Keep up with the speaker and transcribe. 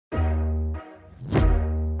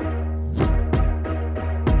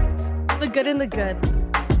good and the good.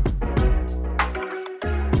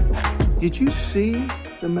 Did you see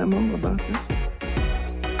the memo about this?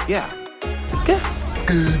 Yeah. It's good. It's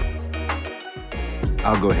good.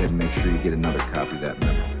 I'll go ahead and make sure you get another copy of that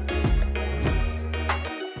memo.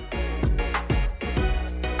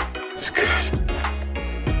 It's good.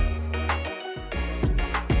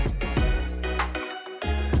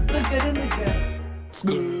 The good and the good. It's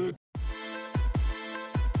good.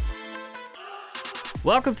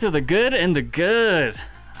 Welcome to The Good and the Good.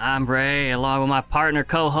 I'm Ray, along with my partner,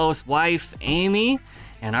 co-host, wife, Amy.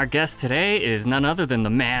 And our guest today is none other than the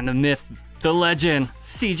man, the myth, the legend,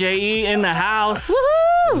 CJE in the house.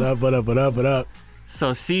 Woohoo! What up? So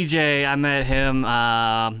CJ, I met him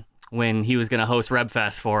when he was going to host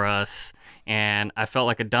RebFest for us. And I felt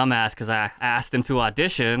like a dumbass because I asked him to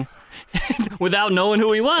audition without knowing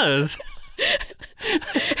who he was.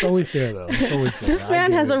 It's only fair, though. It's only fair. This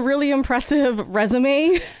man has a really impressive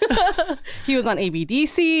resume. He was on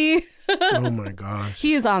ABDC. Oh, my gosh.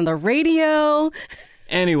 He is on the radio.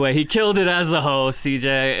 Anyway, he killed it as the host,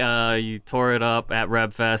 CJ. You tore it up at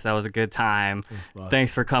RebFest. That was a good time.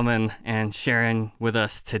 Thanks for coming and sharing with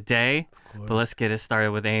us today. But let's get it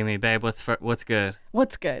started with Amy. Babe, what's good?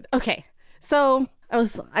 What's good? Okay. So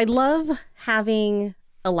I love having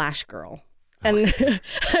a lash girl. And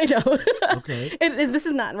I know. Okay. This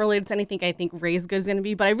is not related to anything I think Ray's good is going to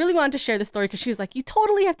be, but I really wanted to share this story because she was like, you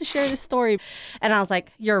totally have to share this story. And I was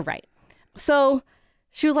like, you're right. So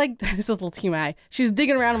she was like, this is a little TMI. She was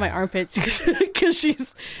digging around in my armpit because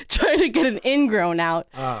she's trying to get an ingrown out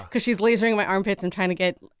because she's lasering my armpits and trying to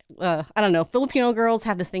get, I don't know, Filipino girls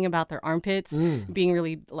have this thing about their armpits being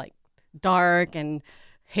really like dark and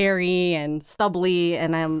hairy and stubbly,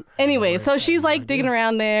 and anyway, so she's like digging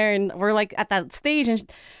around there, and we're like at that stage, and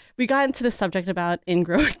we got into the subject about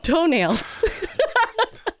ingrown toenails.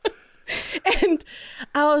 And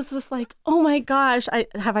I was just like, oh my gosh,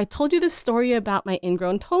 I told you this story about my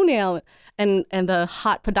ingrown toenail and the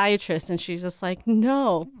Hot Podiatrist? And she's just like,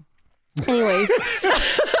 no. Anyways,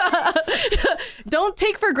 don't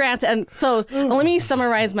take for granted. And so let me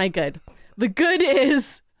summarize my good. The good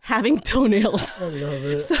is having toenails. I love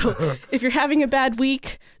it. So if you're having a bad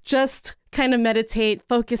week, just kind of meditate,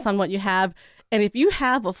 focus on what you have. And if you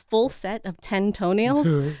have a full set of 10 toenails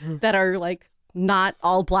that are like not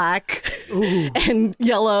all black and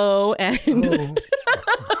yellow and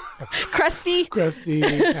crusty,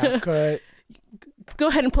 half cut. Go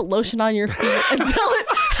ahead and put lotion on your feet and tell it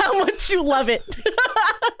how much you love it.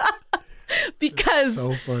 Because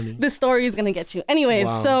So funny. the story is going to get you. Anyways,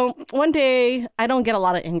 So one day, I don't get a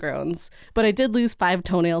lot of ingrowns, but I did lose 5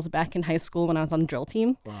 toenails back in high school when I was on the drill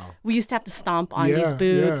team. Wow. We used to have to stomp on these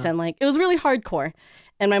boots and like, it was really hardcore.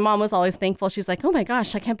 And my mom was always thankful. She's like, oh my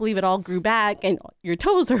gosh, I can't believe it all grew back and your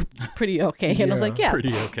toes are pretty okay. And I was like, yeah.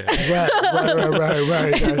 Pretty okay. Right.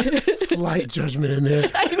 That slight judgment in there.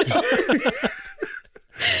 I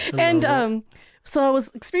know. And so I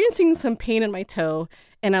was experiencing some pain in my toe,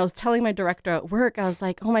 and I was telling my director at work, I was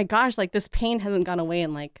like, oh my gosh, like this pain hasn't gone away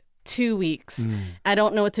in like 2 weeks. I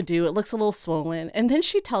don't know what to do. It looks a little swollen. And then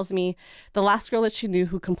she tells me the last girl that she knew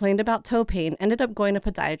who complained about toe pain ended up going to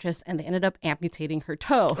a podiatrist, and they ended up amputating her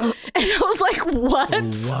toe. And I was like,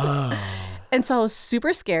 what? Wow. And so I was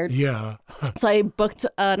super scared. Yeah. So I booked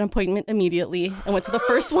an appointment immediately. I went to the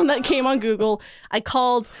first one that came on Google. I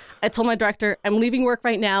told my director, I'm leaving work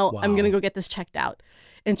right now. I'm going to go get this checked out.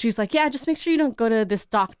 And she's like, yeah, just make sure you don't go to this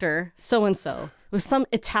doctor, so-and-so, with some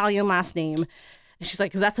Italian last name. And she's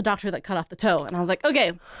like, because that's the doctor that cut off the toe. And I was like,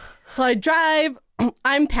 okay. So I drive.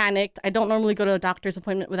 I'm panicked. I don't normally go to a doctor's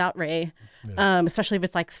appointment without Ray, especially if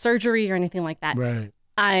it's like surgery or anything like that. Right.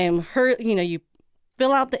 I'm hurt. You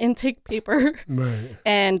fill out the intake paper. Right.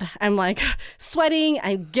 And I'm like sweating.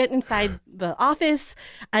 I get inside the office.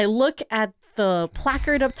 I look at the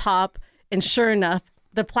placard up top, and sure enough,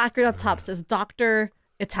 the placard up top says Dr.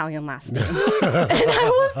 Italian last name. And I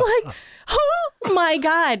was like, oh my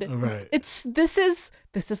God. Right. This is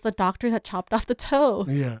the doctor that chopped off the toe.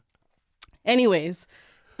 Yeah. Anyways,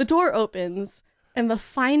 the door opens, and the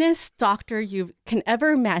finest doctor you can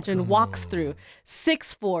ever imagine walks through.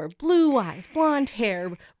 6'4", blue eyes, blonde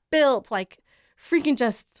hair, built like freaking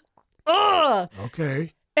just, ugh.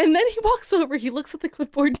 Okay. And then he walks over, he looks at the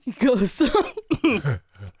clipboard, and he goes,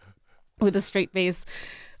 with a straight face,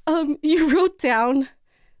 you wrote down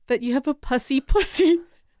that you have a pussy.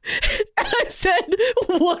 And I said,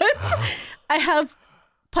 what? I have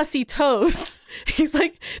pussy toes. He's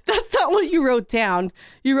like, that's not what you wrote down.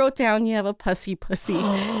 You wrote down you have a pussy.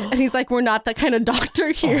 And he's like, we're not that kind of doctor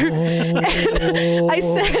here. And I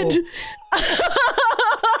said,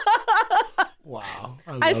 wow.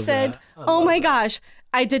 I said, oh my gosh,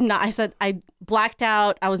 I did not. I said I blacked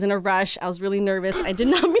out. I was in a rush. I was really nervous. I did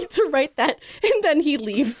not mean to write that. And then he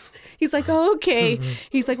leaves. He's like, oh, okay.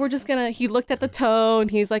 He's like, he looked at the toe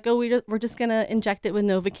and he's like, oh, we're just going to inject it with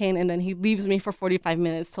Novocaine. And then he leaves me for 45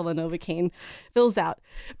 minutes till the Novocaine fills out.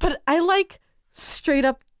 But I like straight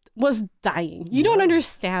up was dying. You don't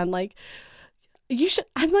understand. Like,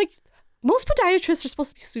 I'm like, most podiatrists are supposed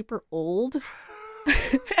to be super old.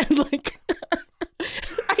 And like,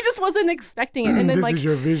 I just wasn't expecting it. And then this is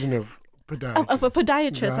your vision of podiatrist. Of a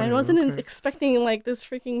podiatrist. I wasn't expecting like this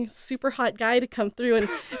freaking super hot guy to come through and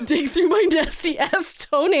dig through my nasty ass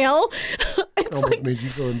toenail. Almost made you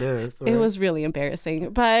feel embarrassed. Right? It was really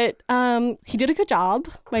embarrassing. But he did a good job.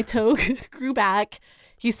 My toe grew back.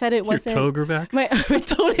 He said it wasn't. Your toe grew back? My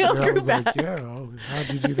toenail grew back. Like, how'd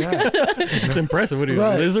you do that? It's impressive. What are you,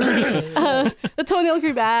 a lizard? The toenail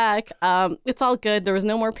grew back. It's all good. There was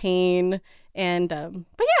no more pain. And,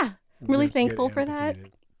 but yeah, really thankful for that.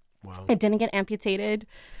 Wow. It didn't get amputated.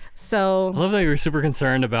 So I love that you were super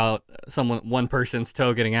concerned about one person's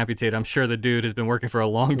toe getting amputated. I'm sure the dude has been working for a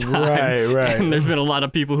long time. Right. And there's been a lot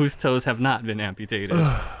of people whose toes have not been amputated.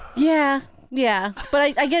 Yeah.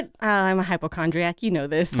 But I get, I'm a hypochondriac. You know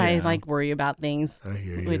this. Yeah. I like worry about things. I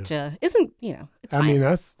hear you. Which isn't, it's fine. I mean,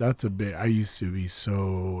 that's a bit, I used to be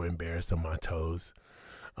so embarrassed on my toes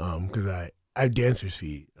because I have dancer's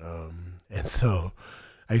feet. And so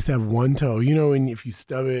I used to have one toe, and if you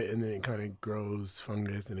stub it and then it kind of grows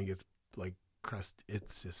fungus and it gets like crust,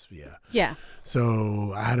 it's just, Yeah.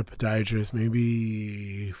 So I had a podiatrist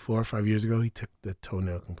maybe 4 or 5 years ago. He took the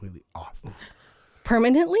toenail completely off.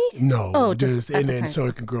 Permanently? No. Oh, and then so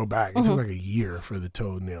it could grow back. It took like a year for the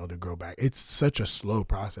toenail to grow back. It's such a slow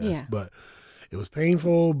process, but it was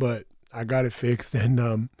painful, but I got it fixed.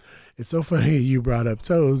 And it's so funny you brought up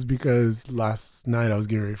toes because last night I was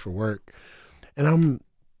getting ready for work and I'm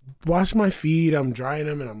washing my feet, I'm drying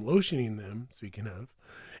them and I'm lotioning them, speaking of,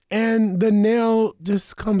 and the nail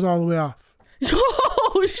just comes all the way off.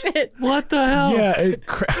 Oh, shit. What the hell? Yeah.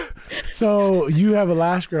 So you have a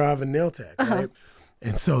lash girl, I have a nail tech, right?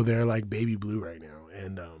 And so they're like baby blue right now.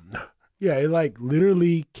 And it like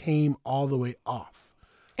literally came all the way off.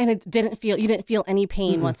 And you didn't feel any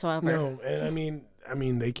pain whatsoever. No. And I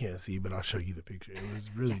mean, they can't see, but I'll show you the picture. It was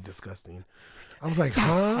really disgusting. I was like,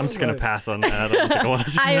 huh? I'm just going to pass on that. I don't think I want to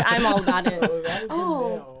see that. I'm all about it.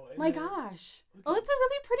 Oh, my gosh. Oh, it's a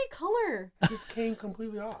really pretty color. It just came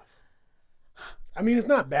completely off. I mean, it's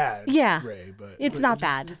not bad. Yeah. Ray, but it's not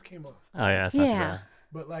bad. It just came off. Oh, yeah. It's not too bad.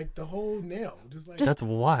 But like the whole nail, just that's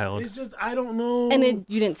wild. It's just, I don't know. And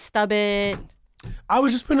you didn't stub it. I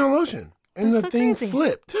was just putting on lotion and the thing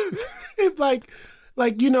flipped. It like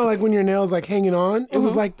when your nail's like hanging on, it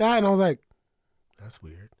was like that. And I was like, that's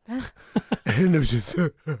weird. And it was just.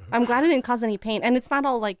 I'm glad it didn't cause any pain. And it's not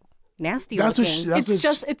all like nasty looking.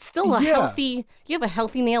 It's still a healthy, you have a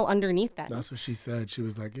healthy nail underneath that. That's what she said. She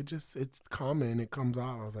was like, it's common. It comes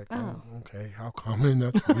out. I was like, oh okay. How common?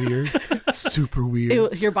 That's weird. Super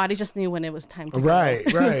weird. Your body just knew when it was time to go. Right.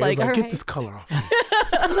 It was like all get right. this color off me.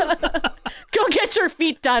 Go get your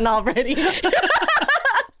feet done already.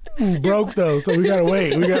 Broke though, so we gotta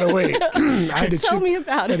wait. I had to Tell me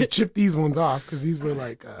about it. I had to chip these ones off because these were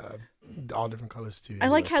like all different colors too.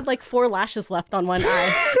 I had like 4 lashes left on one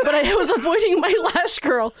eye, but I was avoiding my lash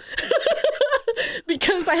girl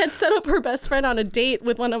because I had set up her best friend on a date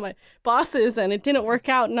with one of my bosses and it didn't work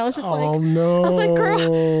out. And I was just no. I was like,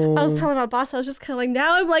 girl, I was telling my boss, I was just kind of like,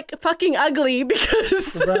 now I'm like fucking ugly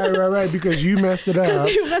because. Right. Because you messed it up.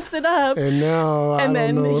 Because you messed it up. And now, and I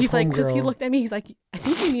then don't know he's like, because he looked at me, he's like, I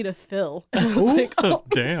think you need a fill. And I was like, oh,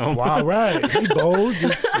 damn. Wow, right. He bold.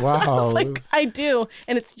 Wow. I was like, I do.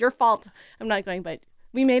 And it's your fault. I'm not going, but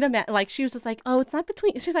we made a she was just like, oh, it's not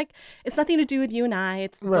between. She's like, it's nothing to do with you and I.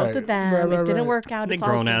 It's both of them. It didn't work out. It's all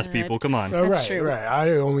grown ass people. Come on. That's true. Right.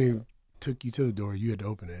 I only took you to the door. You had to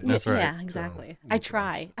open it. That's right. Yeah, exactly. So, I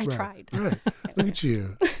tried. Right. Look at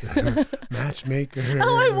you. Matchmaker.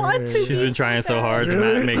 Oh, I want to. She's been trying so hard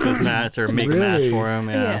to make this match or make a match for him.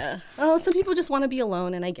 Yeah. Oh, some people just want to be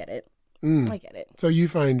alone, and I get it. I get it. So you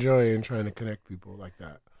find joy in trying to connect people like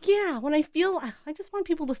that? Yeah. When I just want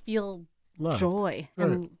people to feel loved. Joy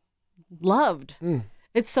and loved.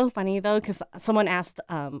 It's so funny though, because someone asked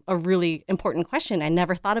a really important question. I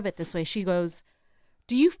never thought of it this way. She goes,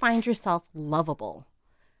 do you find yourself lovable?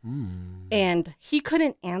 And he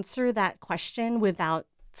couldn't answer that question without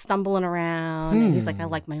stumbling around. And he's like, I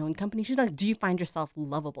like my own company. She's like, do you find yourself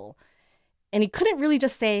lovable? And he couldn't really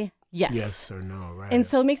just say yes. Yes or no, right. And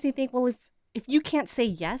so it makes me think, well, if you can't say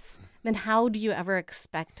yes, then how do you ever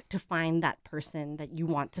expect to find that person that you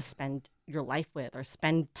want to spend your life with or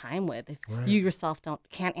spend time with if you yourself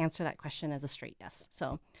can't answer that question as a straight yes.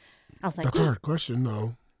 So I was like, that's a hard question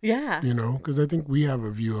though. Yeah. You know, because I think we have a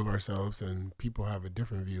view of ourselves and people have a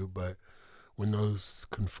different view, but when those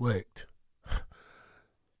conflict,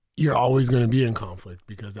 you're always going to be in conflict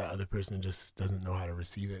because that other person just doesn't know how to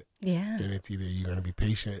receive it. Yeah. And it's either you're going to be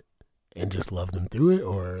patient and just love them through it,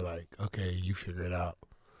 or like, okay, you figure it out.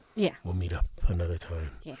 Yeah. We'll meet up another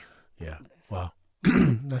time. Yeah. Yeah. Wow.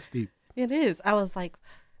 That's deep. It is. I was like,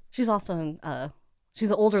 she's also she's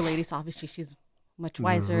an older lady, so obviously she's much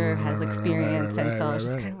wiser, has experience, and so I was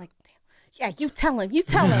just kind of like, yeah, you tell him.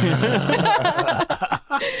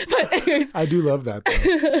 But anyways, I do love that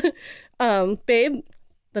though. Babe,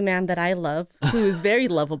 the man that I love, who is very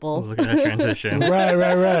lovable. Look at that transition.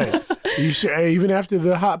 Right. You sure? Even after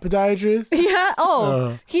the hot podiatrist? Yeah.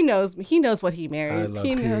 Oh, he knows me. He knows what he married. I love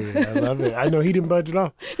period. I love it. I know he didn't budge at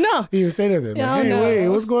all. No. He didn't say nothing. No, like, hey, no. wait,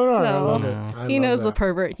 what's going on? No. I love it. He knows the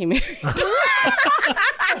pervert he married.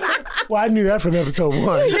 Well, I knew that from episode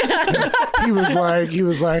 1. Yeah. He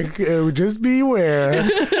was like, just beware.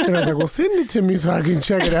 And I was like, well, send it to me so I can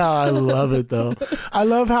check it out. I love it though. I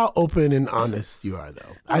love how open and honest you are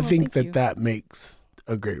though. I think that makes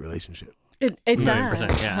a great relationship. It does.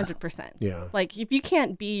 100%, yeah. 100%. Yeah. Like if you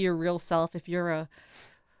can't be your real self, if you're a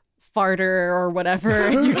farter or whatever,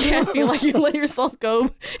 and you can't feel like you let yourself go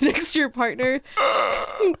next to your partner,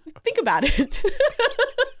 think about it.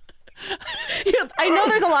 Yeah, I know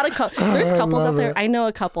there's a lot of there's couples out there. I know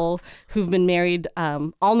a couple who've been married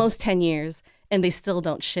almost 10 years and they still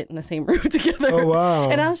don't shit in the same room together. Oh, wow.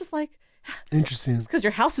 And I was just like, interesting. it's because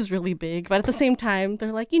your house is really big, but at the same time,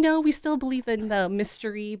 they're like, we still believe in the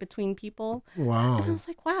mystery between people. Wow. And I was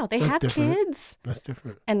like, wow, they That's have different. kids. That's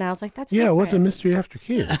different. And I was like, that's Yeah, different. what's a mystery after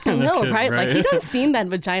kids? I know, Kid, right? Like he doesn't seen that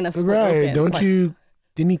vagina split Right. open. Don't Like, you,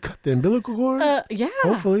 didn't he cut the umbilical cord? Yeah.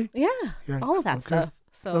 Hopefully. Yeah. Yikes. All of that Okay. stuff.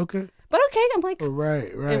 So, Okay. but okay, I'm like, Right.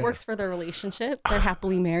 it works for their relationship. They're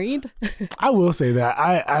happily married. I will say that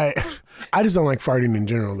I just don't like farting in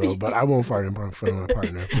general though, but I won't fart in front of my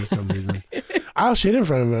partner for some reason. I'll shit in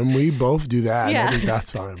front of him. We both do that. And Yeah. I think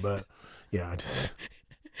that's fine. But yeah,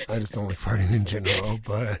 I just don't like farting in general.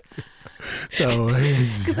 But so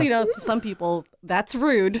Because, to some people, that's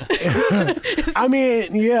rude. I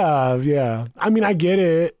mean, yeah. I mean, I get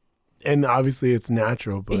it. And obviously it's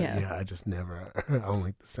natural, but Yeah. I just never, I don't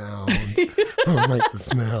like the sound. I don't like the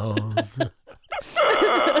smells.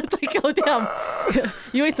 It's like, oh, damn.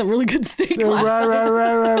 You ate some really good steak last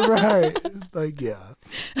night. Right. It's like, yeah.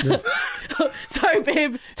 Just, Sorry,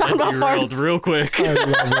 babe. Talking about Derailed farts. real quick.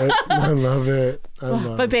 I love it.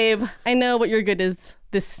 But, babe, I know what your good is.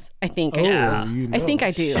 This, I think. Oh, Yeah. you know. I think I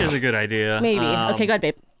do. Here's a good idea. Maybe. Okay, go ahead,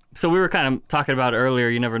 babe. So we were kind of talking about earlier,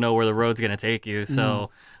 you never know where the road's going to take you. So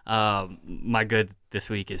my good this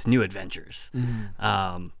week is new adventures.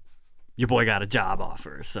 Your boy got a job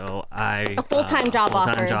offer. So A full-time job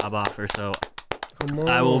offer. Full-time job offer. So Come on.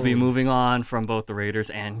 I will be moving on from both the Raiders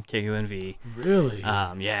and KUNV. Really?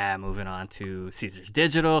 Moving on to Caesars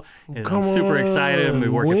Digital. And Come I'm super excited. I'm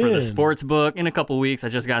on, working for the when? sports book in a couple weeks. I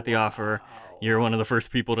just got the offer. You're one of the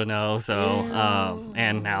first people to know. So,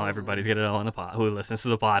 and now everybody's gonna know on the pod who listens to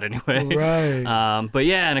the pod anyway. Right. But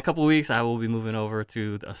yeah, in a couple weeks, I will be moving over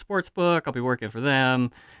to a sports book. I'll be working for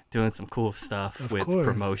them, doing some cool stuff with course.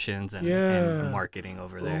 promotions and marketing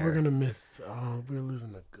over there. We're going to miss. Oh, we're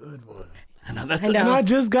losing a good one. I know that's I know. And I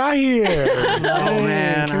just got here. Dang,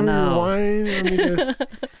 man, Can I know. we rewind? Let me just.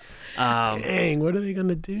 Um, Dang, what are they going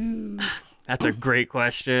to do? That's a great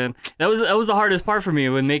question. That was the hardest part for me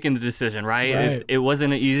when making the decision, right? Right. It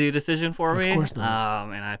wasn't an easy decision for me. Of course not.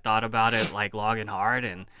 And I thought about it like long and hard,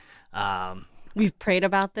 and We've prayed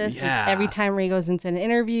about this. Yeah. Every time Ray goes into an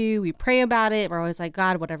interview, we pray about it. We're always like,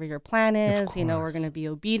 God, whatever your plan is, we're course. going to be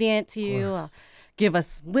obedient to you. Give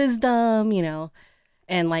us wisdom,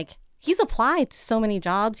 And like, he's applied to so many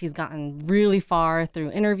jobs. He's gotten really far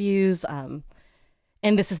through interviews. And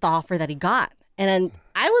this is the offer that he got. And then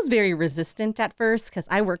I was very resistant at first because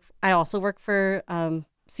I also work for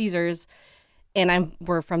Caesars. And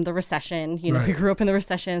we're from the recession, we Right. grew up in the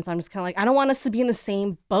recession. So I'm just kind of like, I don't want us to be in the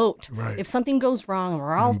same boat. Right. If something goes wrong,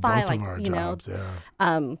 we're all fine. Both Like, of our jobs,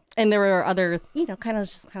 and there were other, kind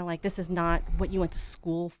of like, this is not what you went to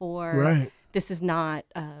school for. Right. This is not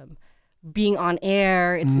being on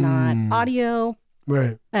air. It's not audio.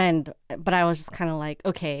 Right. But I was just kind of like,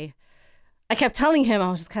 okay. I kept telling him, I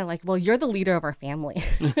was just kind of like, well, you're the leader of our family.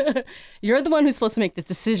 You're the one who's supposed to make the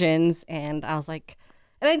decisions. And I was like,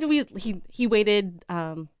 he waited,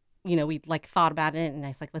 we like thought about it, and I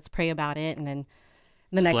was like, let's pray about it. And then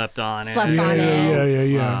the next Slept on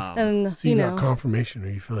it. Yeah. And So you got confirmation, or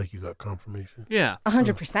you feel like you got confirmation? Yeah.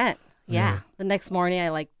 100%. Yeah. The next morning, I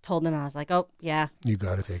like told him, I was like, oh, yeah, You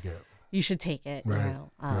got to take it. you should take it. Right, You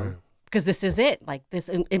know, right. because this is it. Like this,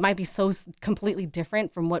 it might be so completely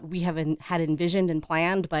different from what we have had envisioned and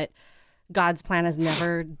planned, but God's plan has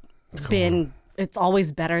never been. It's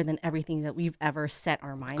always better than everything that we've ever set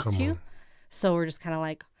our minds to. So we're just kind of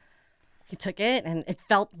like, he took it, and it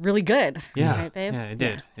felt really good. Yeah, right, babe? yeah, it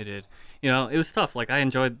did. It did. You know, it was tough. Like I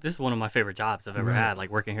enjoyed. This is one of my favorite jobs I've ever had.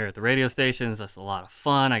 Like working here at the radio stations. That's a lot of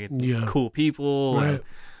fun. I get cool people and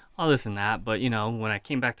all this and that. But you know, when I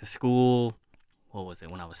came back to school, what was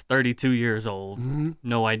it? When I was 32 years old,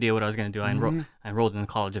 no idea what I was going to do. I enrolled in the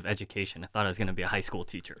College of Education. I thought I was going to be a high school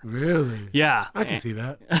teacher. Really? Yeah. I can see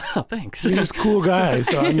that. Oh, thanks. You're just a cool guy,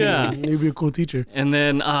 so I mean, you'd be a cool teacher. And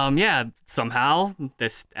then, somehow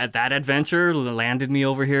that adventure landed me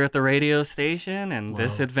over here at the radio station, and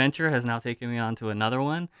this adventure has now taken me on to another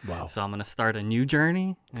one. Wow. So I'm going to start a new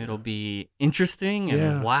journey. It'll be interesting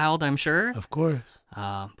and wild, I'm sure. Of course.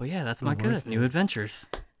 But yeah, that's my good. New adventures.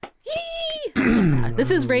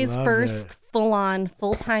 This is Ray's first full-on,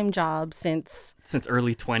 full-time job since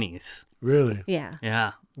early 20s. Really? Yeah.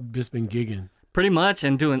 Yeah. Just been gigging. Pretty much,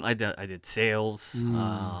 and I did sales.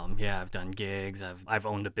 I've done gigs. I've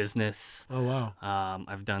owned a business. Oh wow.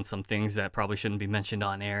 I've done some things that probably shouldn't be mentioned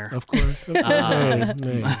on air. Of course. Hey,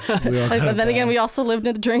 But then again, we also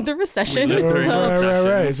lived during the recession.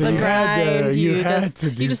 Right. So the you grind, had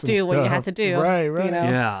to do just some do what you had to do. Right. You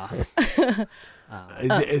know? Yeah.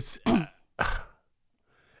 It's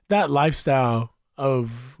that lifestyle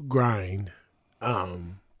of grind.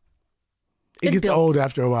 It gets builds. old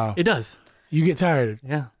after a while. It does. You get tired.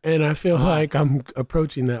 Yeah. And I feel like I'm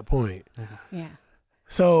approaching that point. Yeah.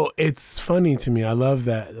 So it's funny to me. I love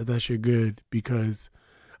that you're good, because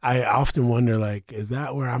I often wonder, like, is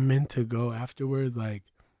that where I'm meant to go afterward? Like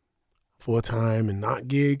full time and not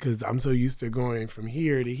gig? Because I'm so used to going from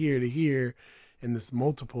here to here to here and this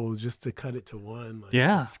multiple just to cut it to one. Like,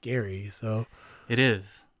 it's scary. So it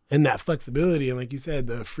is. And that flexibility, and like you said,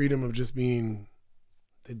 the freedom of just being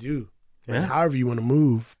to do. And however you want to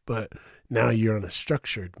move, but now you're on a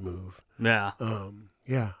structured move. Yeah. I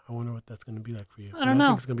wonder what that's going to be like for you. I don't know. I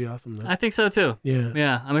think it's going to be awesome, though. I think so, too. Yeah.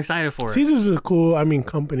 Yeah, I'm excited for it. Caesars is a cool,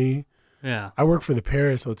 company. Yeah. I work for the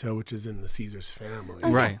Paris Hotel, which is in the Caesars family.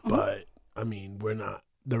 Right. But, we're not,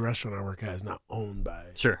 the restaurant I work at is not owned by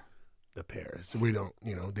the Paris. We don't,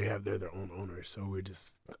 they have their own owners, so we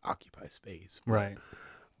just occupy space. Right.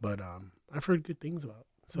 But I've heard good things about it.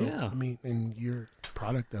 So, and you're a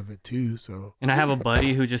product of it too. So, and I have a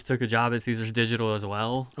buddy who just took a job at Caesars Digital as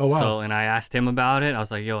well. Oh, wow. So, and I asked him about it. I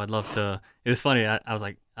was like, yo, I'd love to. It was funny. I was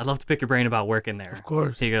like, I'd love to pick your brain about working there. Of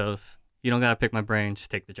course. He goes, you don't got to pick my brain. Just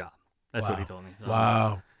take the job. That's what he told me. So,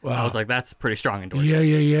 wow. I was like, that's a pretty strong endorsement.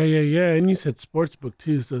 Yeah. And you said sports book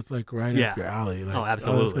too, so it's like right up your alley. Like,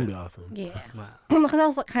 absolutely. It's gonna be awesome. Yeah. Wow. Because I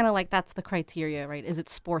was kind of like, that's the criteria, right? Is it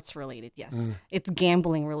sports related? Yes. It's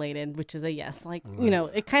gambling related, which is a yes. Like,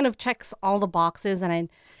 it kind of checks all the boxes.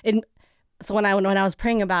 So when I was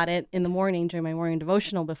praying about it in the morning during my morning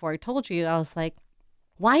devotional before I told you, I was like,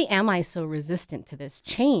 why am I so resistant to this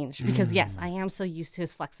change? Because yes, I am so used to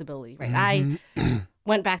his flexibility, right? I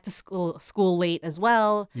went back to school late as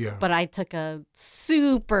well, but I took a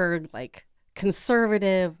super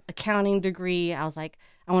conservative accounting degree. I was like,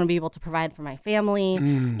 I want to be able to provide for my family,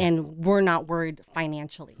 and we're not worried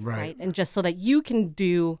financially, right? And just so that you can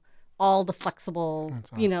do all the flexible,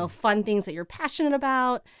 fun things that you're passionate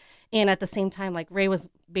about. And at the same time, Ray was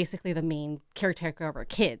basically the main caretaker of our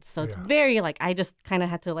kids. So it's very I just kind of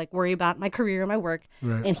had to worry about my career and my work,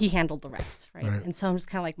 and he handled the rest, right? And so I'm just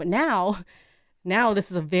kind of but now this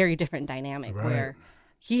is a very different dynamic where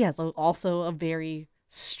he has also a very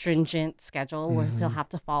stringent schedule where he'll have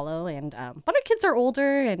to follow. And but our kids are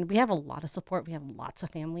older, and we have a lot of support. We have lots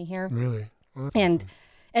of family here. Really? Well, and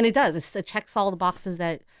it does. It checks all the boxes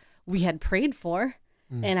that we had prayed for.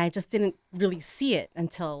 And I just didn't really see it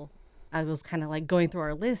until I was kind of going through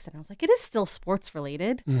our list, and I was like, it is still sports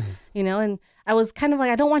related, and I was kind of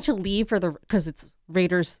I don't want you to leave because it's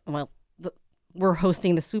Raiders. Well, we're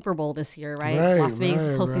hosting the Super Bowl this year, right? Las Vegas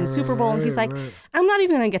is hosting the Super Bowl. And he's like, I'm not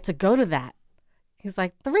even going to get to go to that. He's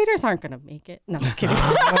like, the Raiders aren't going to make it. No, I'm just kidding.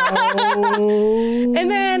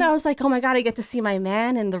 And then I was like, oh my God, I get to see my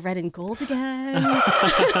man in the red and gold again.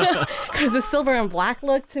 Because the silver and black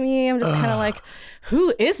look to me, I'm just kind of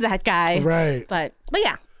who is that guy? Right. But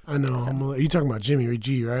yeah. I know. So. You talking about Jimmy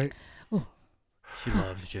G, right? Ooh. She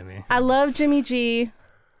loves Jimmy. I love Jimmy G.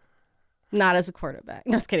 Not as a quarterback.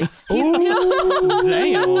 No, just kidding.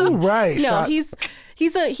 Damn. Right. No, he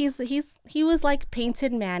was like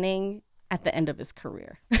Peyton Manning at the end of his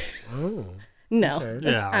career. Oh. No. Okay.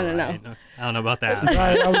 Yeah, I don't know. right. I don't know about that.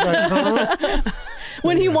 Right, I was like, huh?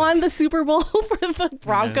 When he won the Super Bowl for the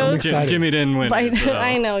Broncos. excited. Jimmy didn't win. But it, so.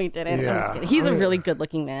 I know he didn't. I'm Yeah. just kidding. He's a really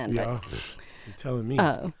good-looking man. Yeah, you're telling me.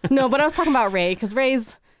 No, but I was talking about Ray because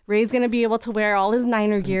Ray's gonna be able to wear all his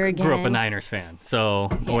Niner gear again. Grew up a Niners fan, so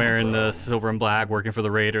wearing the silver and black, working for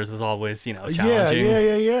the Raiders was always, challenging.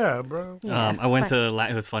 Yeah, bro. I went to.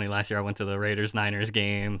 It was funny. Last year, I went to the Raiders-Niners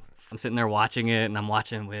game. I'm sitting there watching it, and I'm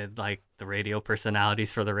watching with like the radio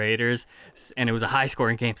personalities for the Raiders, and it was a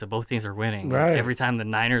high-scoring game, so both teams were winning. Right. Every time the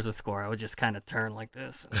Niners would score, I would just kind of turn like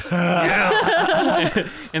this, yeah.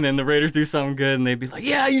 And then the Raiders do something good, and they'd be like,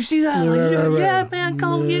 "Yeah, you see that? Yeah, man,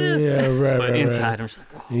 come yeah." Yeah, right. But right, inside, right. I'm just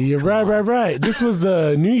like, oh, Yeah, right. This was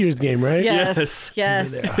the New Year's game, right? Yes.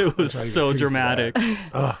 It was so dramatic.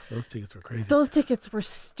 Oh, those tickets were crazy. Those tickets were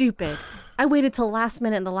stupid. I waited till last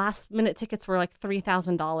minute, and the last minute tickets were like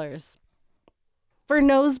 $3,000 for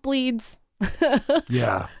nosebleeds.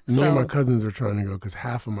 Yeah. Me So- and my cousins were trying to go because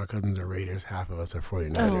half of my cousins are Raiders, half of us are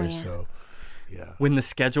 49ers. Oh, yeah. So, yeah. When the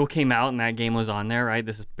schedule came out and that game was on there, right?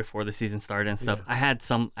 This is before the season started and stuff. Yeah.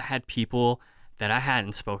 I had people that I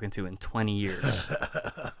hadn't spoken to in 20 years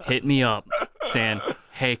hit me up saying,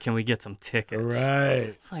 "Hey, can we get some tickets?"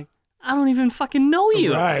 Right. It's like, I don't even fucking know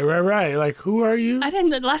you. Right. Like, who are you?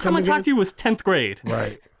 Last time I talked to you was 10th grade.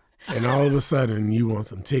 Right. And all of a sudden, you want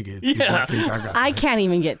some tickets. 'cause Yeah. you think I got I can't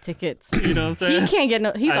even get tickets. You know what I'm saying? He can't get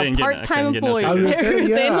no. He's I a didn't get no- I part-time couldn't get no employee. I was gonna say,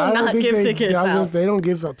 They I do don't not think give they, tickets out. They don't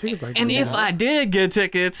give out tickets like And that. if I did get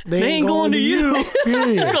tickets, they ain't ain't going to you.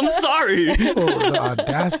 Period. I'm sorry. Oh, the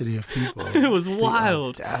audacity of people. It was The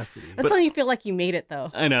wild. audacity. That's when you feel like you made it,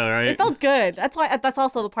 though. I know, right? It felt good. That's why. That's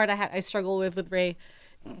also the part I struggle with Ray.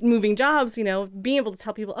 Moving jobs, being able to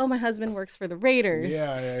tell people, oh, my husband works for the Raiders.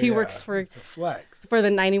 He works for It's a flex.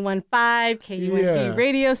 the 91.5 KUNV Yeah.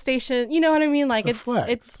 radio station. You know what I mean? Like It's a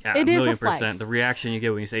flex. Yeah, it is a 1,000,000%. flex. The reaction you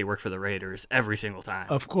get when you say you work for the Raiders every single time.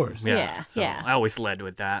 Of course. Yeah, So yeah. I always led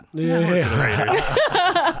with that. Yeah. I work for the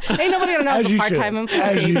Raiders. Ain't nobody gonna know As it's a you part-time should. employee.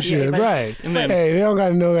 As you should. but- Right. And then- Hey, they don't got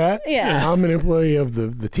to know that. Yeah. I'm an employee of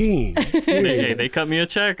the team. Hey, they cut me a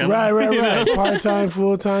check. Right. Part-time,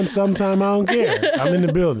 full-time, sometime, I don't care. I'm in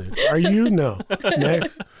the building. Are you? No.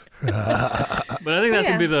 Next. But I think that's Yeah.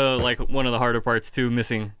 gonna be the one of the harder parts too,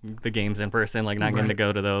 missing the games in person, like not getting to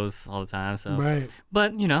go to those all the time. So, Right.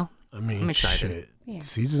 but I mean, I'm excited. shit. Yeah.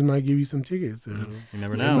 Caesars might give you some tickets. you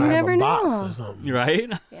never They know, might have never a box know. or something. You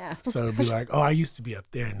right? Yeah. So it'd be like, oh, I used to be up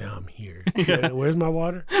there, now I'm here. Where's my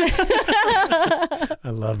water? I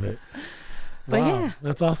love it. But Wow, yeah.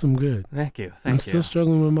 that's awesome. Good. Thank you. I'm Thank still you.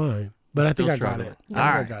 struggling with mine, but I think Still I got struggling. it. All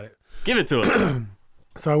I right. got it. Give it to us.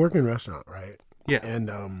 So I work in a restaurant, right? Yeah.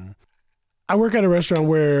 And I work at a restaurant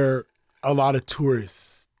where a lot of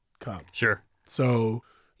tourists come. Sure. So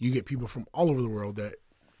you get people from all over the world that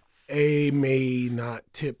may not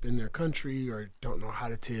tip in their country or don't know how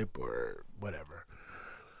to tip or whatever.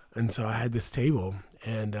 And so I had this table,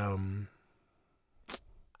 and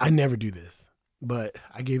I never do this, but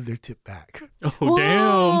I gave their tip back. Oh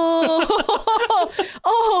damn.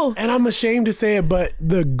 Oh. And I'm ashamed to say it, but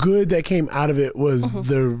the good that came out of it was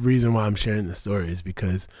the reason why I'm sharing this story is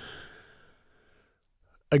because,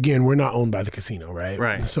 again, we're not owned by the casino, right?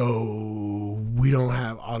 Right. So we don't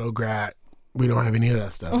have autograt. We don't have any of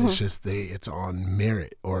that stuff. It's just it's on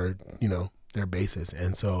merit or, their basis.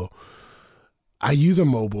 And so I use a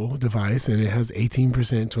mobile device, and it has 18%,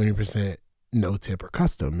 20% no tip or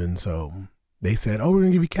custom. And so they said, oh, we're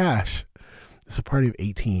going to give you cash. It's a party of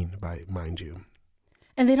 18, mind you.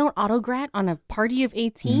 And they don't autograt on a party of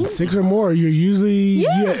 18? 6 or more, you're usually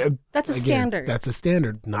That's a again, standard. That's a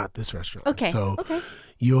standard, not this restaurant. Okay. So Okay.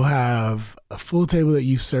 you'll have a full table that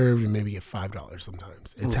you've served and maybe get $5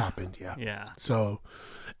 sometimes. It's happened, yeah. Yeah. So,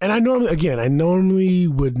 and I normally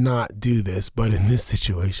would not do this, but in this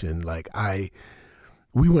situation,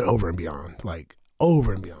 we went over and beyond,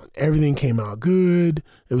 Everything came out good.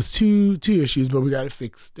 It was two issues, but we got it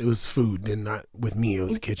fixed. It was food, and not with me. It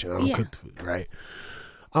was the kitchen. I don't cook the food, right?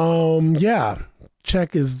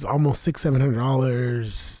 Check is almost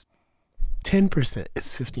 $600-700. 10% is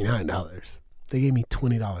 $59. They gave me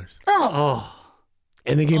 $20, Oh.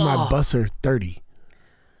 and they gave my busser $30.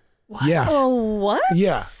 What? Yeah, Oh, what?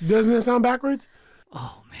 yeah. Doesn't it sound backwards?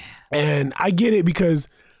 Oh man. And I get it because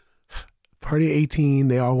party 18,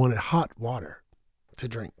 they all wanted hot water to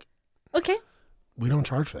drink. Okay. We don't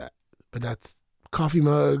charge for that, but that's coffee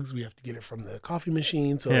mugs. We have to get it from the coffee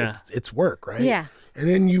machine, so Yeah. it's work, right? Yeah. And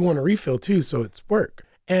then you want to refill too, so it's work.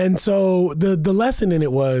 And so the lesson in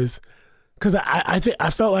it was, because I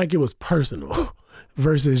felt like it was personal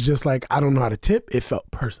versus just like I don't know how to tip. It felt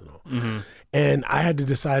personal, And I had to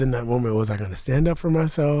decide in that moment, was I going to stand up for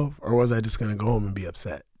myself or was I just going to go home and be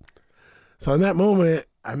upset? So in that moment,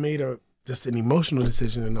 I made just an emotional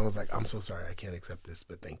decision, and I was like, I'm so sorry, I can't accept this,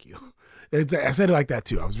 but thank you. I said it like that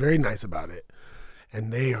too. I was very nice about it.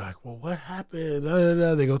 And they are like, well, what happened? Da, da,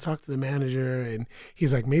 da. They go talk to the manager, and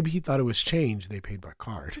he's like, maybe he thought it was change. They paid by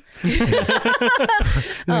card. He's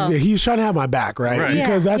trying to have my back, right?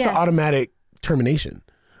 Because that's an automatic termination.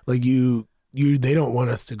 Like they don't want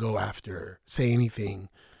us to go after, say anything.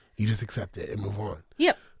 You just accept it and move on.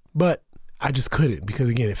 Yep. But I just couldn't because,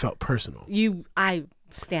 again, it felt personal. I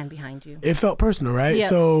stand behind you. It felt personal, right? Yep.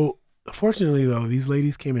 So fortunately, though, these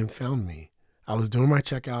ladies came and found me. I was doing my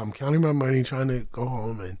checkout. I'm counting my money, trying to go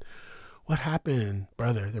home. And what happened,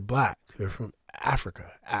 brother? They're black. They're from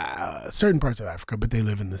Africa, certain parts of Africa, but they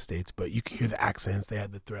live in the States. But you can hear the accents. They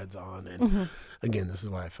had the threads on. And again, this is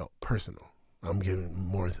why it felt personal. I'm getting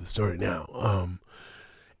more into the story now.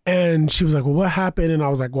 And she was like, well, what happened? And I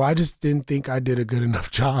was like, well, I just didn't think I did a good enough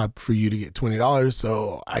job for you to get $20.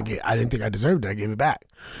 So I didn't think I deserved it. I gave it back.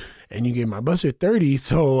 And you gave my busser $30.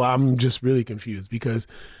 So I'm just really confused because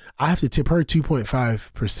I have to tip her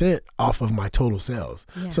 2.5% off of my total sales.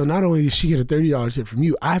 Yeah. So not only does she get a $30 tip from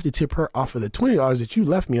you, I have to tip her off of the $20 that you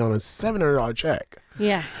left me on a $700 check.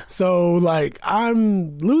 Yeah. So like,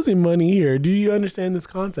 I'm losing money here. Do you understand this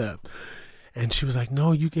concept? And she was like,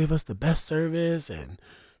 no, you gave us the best service and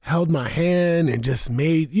held my hand and just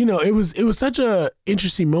made, it was such a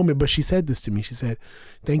interesting moment. But she said this to me. She said,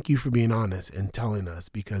 thank you for being honest and telling us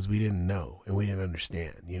because we didn't know and we didn't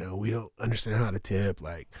understand. We don't understand how to tip.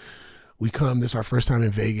 Like this is our first time in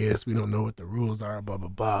Vegas. We don't know what the rules are, blah, blah,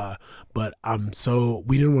 blah. But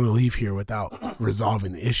we didn't want to leave here without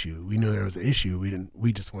resolving the issue. We knew there was an issue.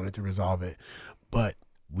 We just wanted to resolve it. But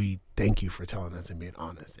we thank you for telling us and being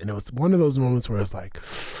honest. And it was one of those moments where it's like,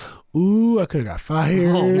 ooh, I could have got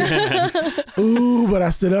fired. Oh, man. Ooh, but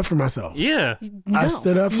I stood up for myself. Yeah. I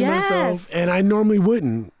stood up for myself. And I normally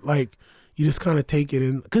wouldn't. Like, you just kind of take it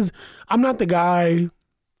in. Because I'm not the guy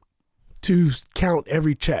to count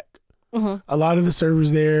every check. A lot of the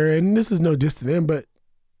servers there, and this is no diss to them, but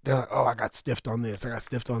they're like, oh, I got stiffed on this. I got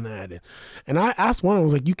stiffed on that. And I asked one, I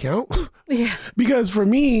was like, you count? Yeah. Because for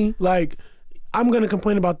me, like, I'm going to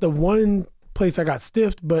complain about the one place I got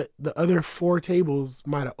stiffed, but the other 4 tables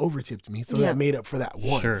might have overtipped me. So that made up for that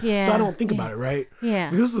one. Sure. Yeah. So I don't think about it, right?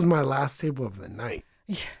 Yeah. This was my last table of the night.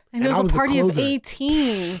 Yeah. And it was a party of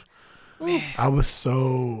 18. Man, I was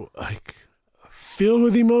so like filled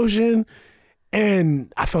with emotion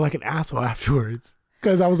and I felt like an asshole afterwards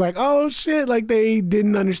because I was like, oh shit, like they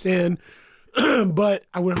didn't understand. But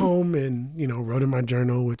I went home and, wrote in my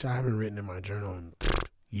journal, which I haven't written in my journal in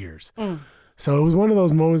years. So it was one of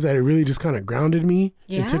those moments that it really just kind of grounded me.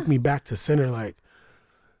 Yeah. It took me back to center. Like,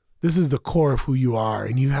 this is the core of who you are,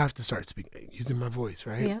 and you have to start speaking, using my voice,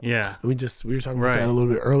 right? Yep. Yeah. We were talking about that a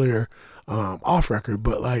little bit earlier, off record,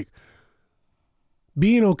 but like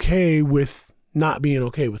being okay with not being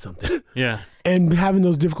okay with something. Yeah. And having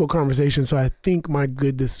those difficult conversations. So I think my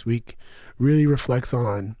good this week really reflects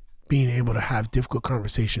on being able to have difficult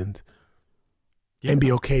conversations. Yeah. And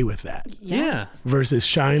be okay with that. Yes. Versus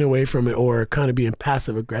shying away from it or kind of being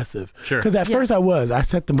passive aggressive. Sure. Because at first I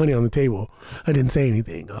set the money on the table. I didn't say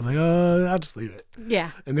anything. I was like, I'll just leave it.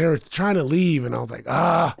 Yeah. And they were trying to leave and I was like,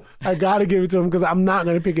 I got to give it to them because I'm not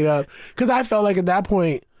going to pick it up. Because I felt like at that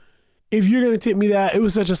point, if you're going to tip me that, it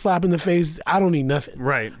was such a slap in the face. I don't need nothing.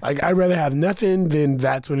 Right. Like, I'd rather have nothing than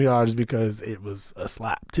that $20 because it was a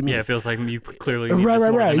slap to me. Yeah, it feels like you clearly need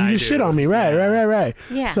Right. You just shit on me. Right.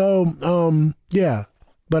 Yeah. So, yeah.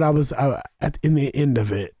 But in the end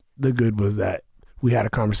of it, the good was that we had a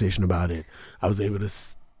conversation about it. I was able to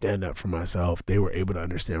stand up for myself. They were able to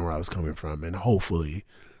understand where I was coming from. And hopefully,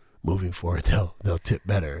 moving forward, they'll tip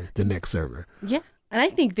better the next server. Yeah. And I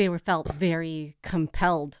think they felt very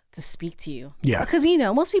compelled to speak to you. Yeah. Because,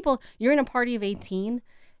 most people, you're in a party of 18,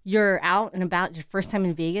 you're out and about, your first time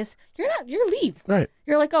in Vegas, you're leave. Right.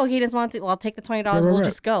 You're like, oh, he doesn't want to, well, I'll take the $20, we'll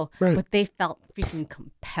just go. Right. But they felt freaking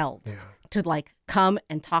compelled to like come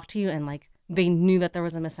and talk to you and like they knew that there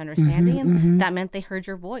was a misunderstanding and that meant they heard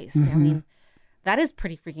your voice. I mean, that is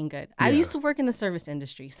pretty freaking good. Yeah. I used to work in the service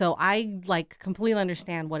industry, so I like completely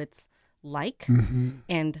understand what it's like.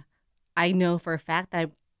 And I know for a fact that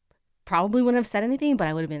I probably wouldn't have said anything, but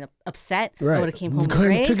I would have been upset. Right. I would have came home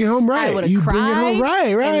Ray. Took it home right. I would have cried. Bring it home right.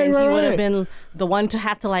 And then he would have been the one to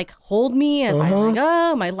have to like hold me as I'm like,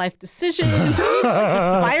 oh, my life decisions. Like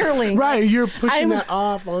spiraling. Right. You're pushing that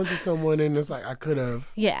off onto someone and it's like, I could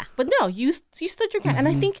have. Yeah. But no, you stood your ground. And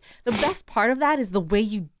I think the best part of that is the way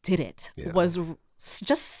you did it was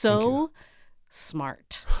just so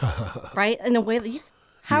smart. Right? In a way that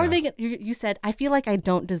How are they? You said, I feel like I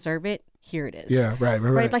don't deserve it. Here it is. Yeah, right.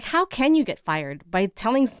 Like, how can you get fired by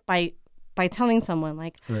telling someone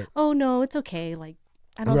like, Right. oh no, it's okay. Like,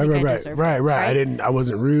 I don't think I deserve it. Right. I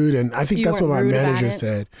wasn't rude, and I think You that's what my weren't rude about manager it?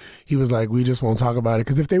 said. He was like, we just won't talk about it,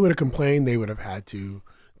 because if they would have complained, they would have had to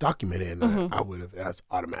document it, and I would have. That's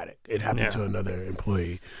automatic. It happened to another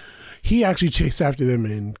employee. He actually chased after them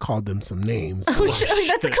and called them some names. Oh, sure.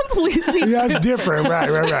 That's completely Yeah, that's different.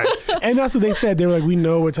 Right. And that's what they said. They were like, we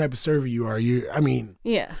know what type of server you are.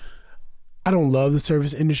 Yeah. I don't love the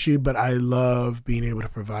service industry, but I love being able to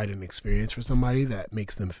provide an experience for somebody that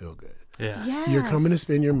makes them feel good. Yeah. Yes. You're coming to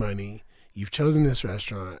spend your money. You've chosen this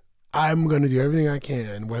restaurant. I'm going to do everything I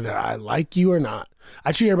can, whether I like you or not.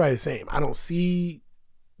 I treat everybody the same. I don't see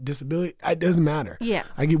disability. It doesn't matter. Yeah.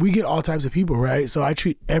 We get all types of people, right? So I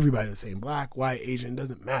treat everybody the same. Black, white, Asian,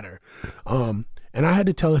 doesn't matter. And I had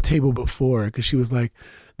to tell a table before, because she was like,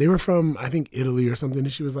 they were from, I think, Italy or something.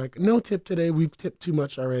 And she was like, no tip today. We've tipped too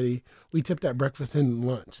much already. We tipped at breakfast and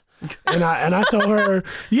lunch. And I told her,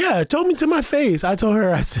 told me to my face. I told her,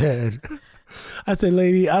 I said,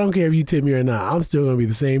 lady, I don't care if you tip me or not. I'm still going to be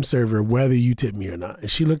the same server, whether you tip me or not. And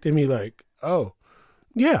she looked at me like, oh,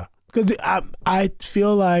 yeah. Because I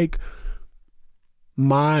feel like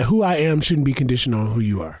who I am shouldn't be conditioned on who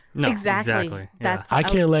you are. No, Exactly. Yeah. I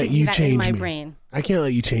can't let you change my me. brain. I can't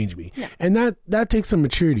let you change me. Yeah. And that takes some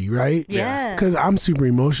maturity, right? Yes. Because I'm super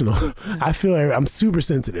emotional. I feel like I'm super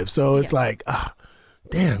sensitive. So it's like,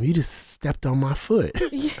 damn, you just stepped on my foot.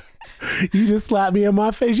 You just slapped me in my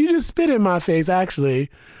face. You just spit in my face, actually.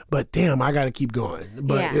 But damn, I got to keep going.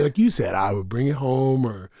 But like you said, I would bring it home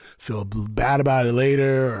or feel bad about it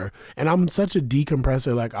later. And I'm such a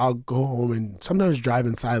decompressor. Like, I'll go home and sometimes drive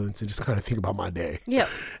in silence and just kind of think about my day. Yep.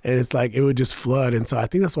 And it's like, it would just flood. And so I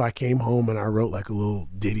think that's why I came home and I wrote like a little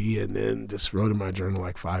ditty and then just wrote in my journal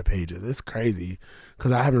like 5 pages. It's crazy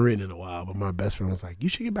because I haven't written in a while. But my best friend was like, you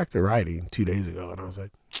should get back to writing 2 days ago. And I was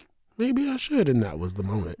like, maybe I should. And that was the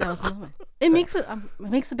moment. It makes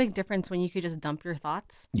a big difference when you could just dump your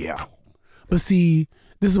thoughts. Yeah. But see,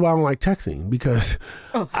 this is why I don't like texting, because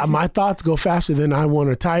my thoughts go faster than I want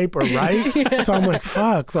to type or write. So I'm like,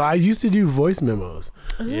 fuck. So I used to do voice memos.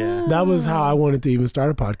 Yeah. That was how I wanted to even start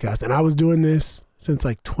a podcast. And I was doing this since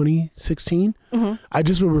like 2016. I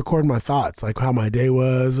just would record my thoughts, like how my day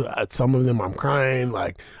was. Some of them I'm crying.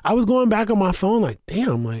 Like, I was going back on my phone like,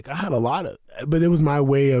 damn, like I had a lot of, but it was my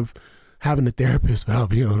way of having a therapist without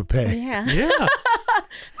being able to pay. Yeah.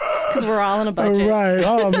 Because we're all on a budget. Right.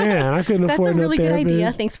 Oh man, I couldn't That's afford a really no good therapist.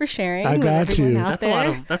 idea. Thanks for sharing. I got with everyone you. out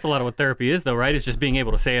That's a lot of what therapy is, though, right? It's just being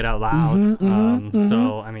able to say it out Mm-hmm, loud.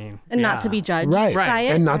 So I mean, And not to be judged Right. by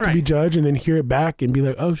it. And not to be judged and then hear it back and be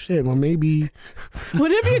like, oh shit, well maybe.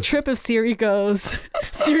 Wouldn't it be a trip if Siri goes,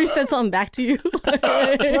 Siri said something back to you?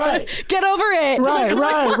 Right. Get over it.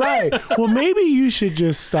 Right. Well, maybe you should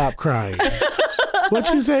just stop crying. What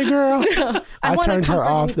you say, girl? I wanna turned her comfort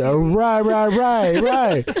off though.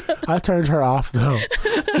 Right. I turned her off though.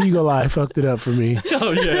 Eagle Eye fucked it up for me.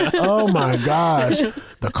 Oh yeah. Oh my gosh.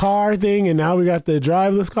 The car thing, and now we got the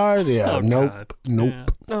driveless cars. Yeah, Oh, nope.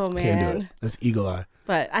 God. Oh man. Can't do it. That's Eagle Eye.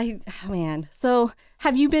 But so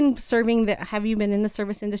have you been in the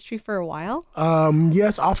service industry for a while?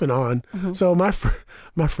 Yes, off and on. So my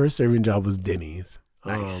first serving job was Denny's.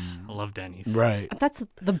 Nice. I love Denny's. Right. That's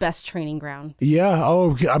the best training ground. Yeah.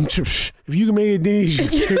 Oh, if you can make it Denny's,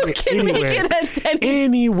 you can make it anywhere. Make it at Denny's.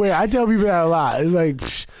 Anywhere. I tell people that a lot. It's like,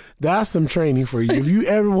 that's some training for you. If you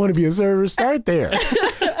ever want to be a server, start there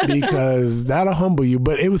because that'll humble you.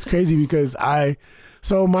 But it was crazy because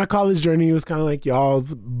so my college journey was kind of like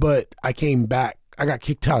y'all's, but I came back. I got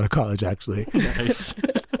kicked out of college actually. Nice.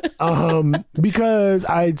 Because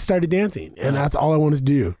I started dancing and that's all I wanted to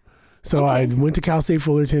do. So I went to Cal State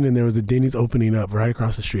Fullerton and there was a Denny's opening up right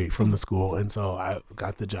across the street from the school. And so I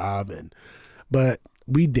got the job but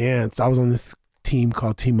we danced. I was on this team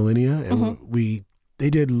called Team Millennia and they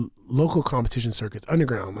did local competition circuits,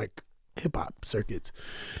 underground, like hip hop circuits.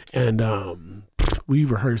 And we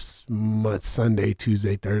rehearsed Sunday,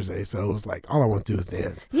 Tuesday, Thursday. So it was like, all I want to do is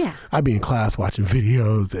dance. Yeah. I'd be in class watching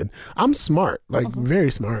videos and I'm smart, like very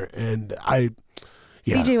smart. And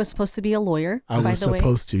CJ was supposed to be a lawyer, I was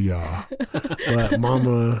supposed to, y'all. But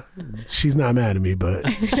mama, she's not mad at me, but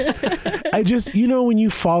I just, when you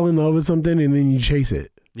fall in love with something and then you chase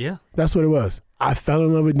it. Yeah. That's what it was. I fell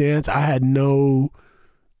in love with dance. I had no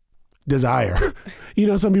desire.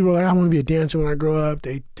 Some people are like, I want to be a dancer when I grow up.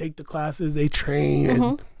 They take the classes, they train.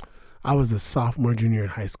 And I was a sophomore, junior in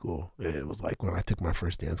high school. And it was like when I took my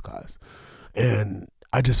first dance class. And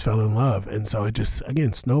I just fell in love. And so it just,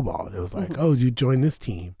 again, snowballed. It was like, oh, you join this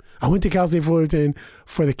team. I went to Cal State Fullerton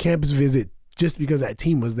for the campus visit just because that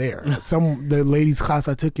team was there. The ladies class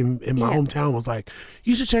I took in my hometown was like,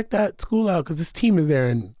 you should check that school out because this team is there.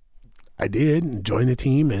 And I did and joined the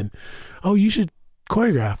team. And, oh, you should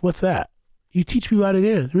choreograph. What's that? You teach people how to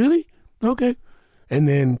dance. Really? Okay. And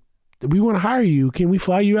then we want to hire you. Can we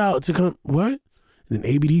fly you out to come? What? And then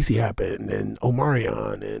ABDC happened and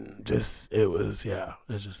Omarion and it just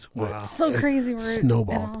went. So crazy.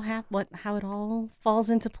 Snowballed. How it all falls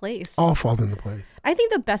into place. All falls into place. I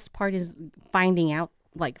think the best part is finding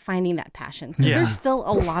that passion. Because there's still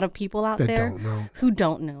a lot of people out there who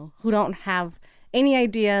don't know, who don't have any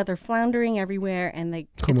idea. They're floundering everywhere and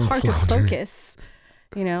it's hard to focus,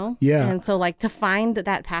 you know? Yeah. And so to find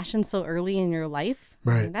that passion so early in your life,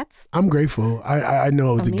 right. That's I'm grateful. I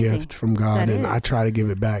know it was amazing. a gift from God, and I try to give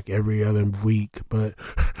it back every other week. But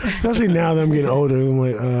especially now that I'm getting older, I'm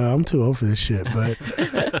like, I'm too old for this shit. But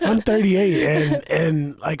I'm 38,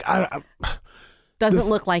 and I doesn't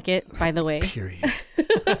look like it, by the way. Period.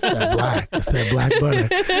 It's that black butter.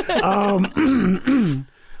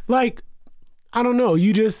 I don't know.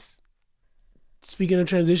 You just, speaking of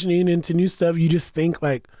transitioning into new stuff, you just think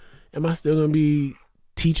am I still gonna be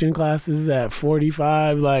teaching classes at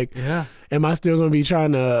 45? Am I still going to be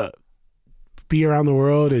trying to be around the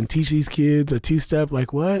world and teach these kids a two-step?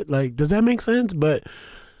 What? Does that make sense? But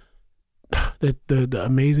the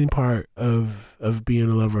amazing part of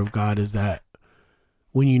being a lover of God is that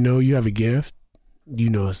when you know you have a gift, you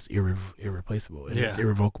know it's irreplaceable and it's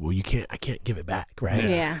irrevocable. I can't give it back, right?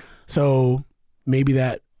 Yeah. So maybe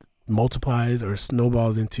that multiplies or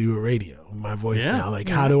snowballs into a radio, my voice now.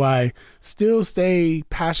 How do I still stay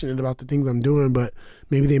passionate about the things I'm doing, but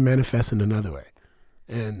maybe they manifest in another way?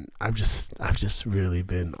 And I've just really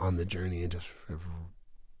been on the journey and just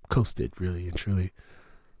coasted, really and truly.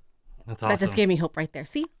 That's awesome. That just gave me hope right there.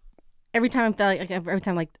 See, every time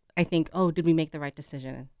I think, oh, did we make the right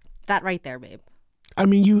decision? That right there, babe. I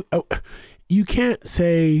mean, you can't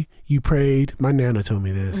say you prayed. My Nana told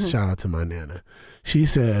me this. Shout out to my Nana. She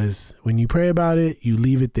says, when you pray about it, you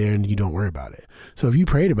leave it there and you don't worry about it. So if you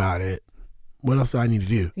prayed about it, what else do I need to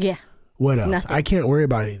do? Yeah. What else? Nothing. I can't worry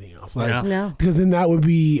about anything else. No. Because then that would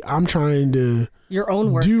be, I'm trying to your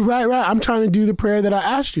own work. Right. I'm trying to do the prayer that I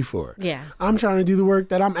asked you for. Yeah. I'm trying to do the work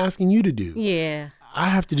that I'm asking you to do. Yeah. I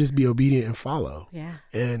have to just be obedient and follow. Yeah.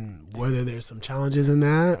 And whether there's some challenges in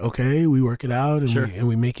that, okay, we work it out and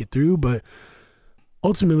we make it through. But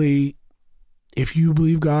ultimately, if you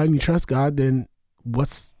believe God and you trust God, then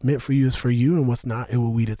what's meant for you is for you, and what's not, it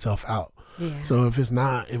will weed itself out. Yeah. So if it's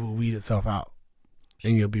not, it will weed itself out.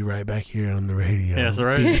 And you'll be right back here on the radio. That's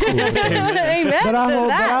right. Being cool with things. Amen. But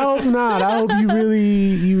I hope not. I hope you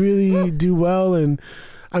really do well. And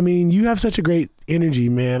I mean, you have such a great energy,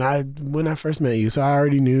 man. When I first met you, so I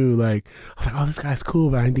already knew, I was like, oh, this guy's cool,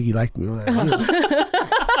 but I didn't think he liked me. I was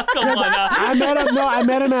like, I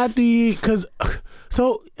met him at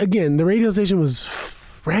so again, the radio station was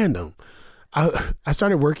random. I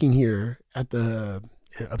started working here at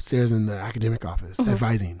upstairs in the academic office,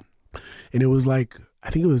 advising. And it was I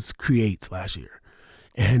think it was Creates last year.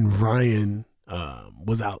 And Ryan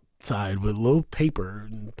was outside with a little paper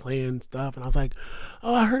and playing stuff. And I was like,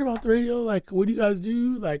 oh, I heard about the radio. What do you guys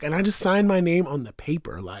do? And I just signed my name on the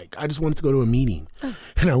paper. I just wanted to go to a meeting.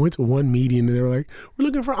 And I went to one meeting and they were like, we're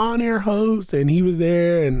looking for on-air hosts. And he was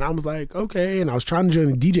there. And I was like, okay. And I was trying to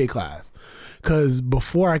join the DJ class. Because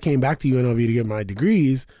before I came back to UNLV to get my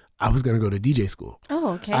degrees, I was going to go to DJ school. Oh,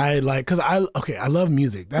 okay. I love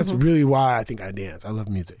music. That's really why I think I dance. I love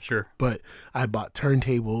music. Sure. But I bought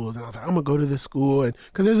turntables and I was like, I'm going to go to this school. And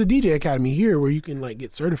because there's a DJ academy here where you can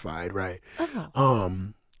get certified, right?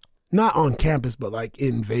 Oh. Not on campus, but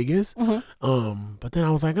in Vegas. But then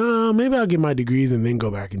I was like, oh, maybe I'll get my degrees and then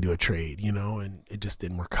go back and do a trade, and it just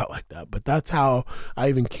didn't work out like that. But that's how I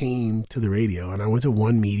even came to the radio. And I went to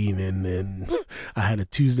one meeting and then I had a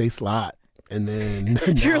Tuesday slot. And then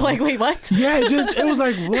you're like, wait, what? Yeah, it was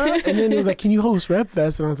like, what? And then it was like, can you host Rep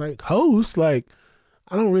Fest? And I was like, host? I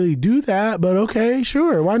don't really do that, but okay,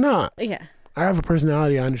 sure, why not? Yeah. I have a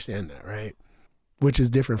personality, I understand that, right? Which is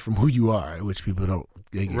different from who you are, which people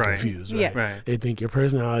they get confused, right? Yeah. Right. They think your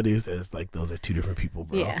personality is those are two different people,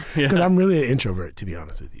 bro. Yeah. Because I'm really an introvert, to be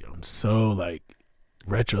honest with you. I'm so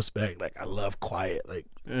retrospect, I love quiet,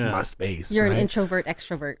 my space. You're right? an introvert,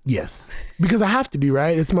 extrovert. Yes, because I have to be,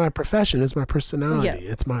 right? It's my profession. It's my personality.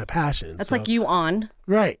 Yeah. It's my passion. That's so- like you on.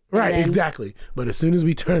 Right, then- exactly. But as soon as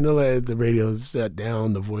we turn the radio's shut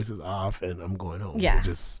down, the voice is off, and I'm going home. Yeah. to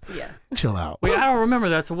just chill out. Wait, I don't remember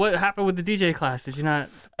that. So what happened with the DJ class? Did you not?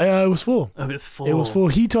 It was full. Oh, it was full. It was full.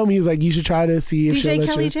 He told me, he was like, you should try to see if she'll DJ let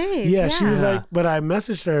Kelly you. J's, Yeah, she was yeah. like, but I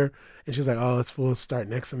messaged her, and she was like, oh, it's full. Start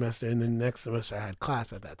next semester. And then next semester, I had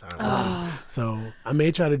class at that time. too. So I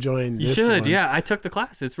may try to join You this should. one. Yeah, I took the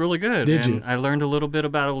class. It's really good. Did and you? I learned a little bit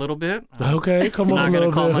about a little bit. Okay, come on. I'm not going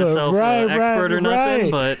to call myself an expert or nothing,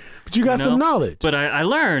 but but you got know, some knowledge. But I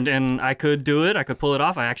learned, and I could do it. I could pull it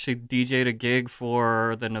off. I actually DJ'd a gig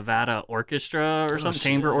for the Nevada Orchestra or something,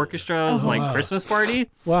 chamber orchestra's like Christmas party.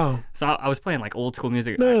 Wow. So I was playing like old school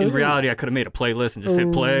music. No, In no. reality, I could have made a playlist and just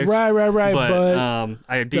hit play. Right. But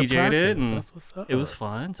I the DJ'd it, practice, and that's what's up. it was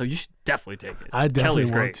fun. So you should definitely take it. I definitely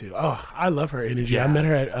Kelly's want great. to. Oh, I love her energy. Yeah. I met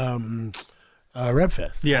her at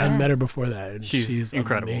RevFest. Yeah. I met her before that, and She's she's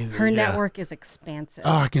incredible. amazing. Her Yeah. network is expansive.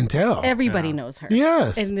 Oh, I can tell. Everybody knows her.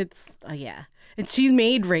 Yes. And it's, And she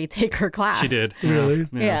made Ray take her class. She did. Really?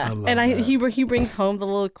 Yeah. I love And that. he brings home the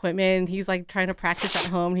little equipment, and he's like trying to practice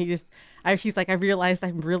at home. He's like, I realized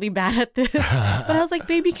I'm really bad at this. But I was like,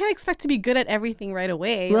 babe, you can't expect to be good at everything right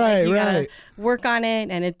away. Right, you gotta right. work on it.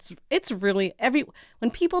 And it's really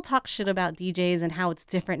when people talk shit about DJs and how it's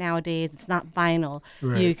different nowadays, it's not vinyl.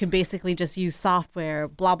 Right. You can basically just use software,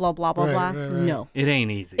 blah, blah, blah, blah, Right, blah. right, right. No, It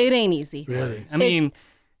ain't easy. it ain't easy. Really? I mean,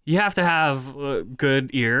 you have to have a good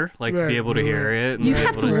ear, like Right, be able to right, hear it. and You be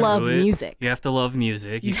have able to love do it. music. You have to love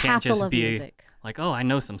music. You can't have to just love be music. like, oh, I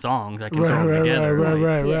know some songs. I can Right, throw them right, together.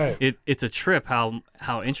 right, Like, right. It's a trip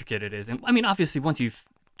how intricate it is. And I mean, obviously, once you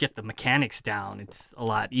get the mechanics down, it's a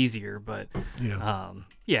lot easier. But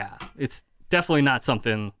Yeah. it's definitely not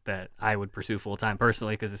something that I would pursue full time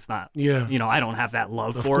personally because it's not. Yeah. I don't have that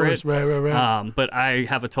love Of for course. it. Right. But I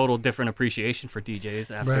have a total different appreciation for DJs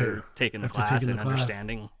after Right. taking the After class taking and the class.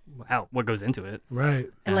 understanding what goes into it. Right.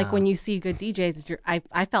 And like when you see good DJs,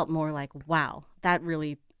 I felt more like, wow, that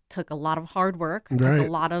really took a lot of hard work, took Right.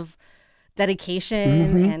 a lot of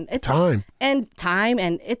dedication, and it's Time.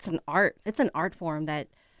 and it's an art. It's an art form that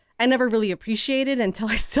I never really appreciated until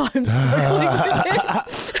I still am struggling with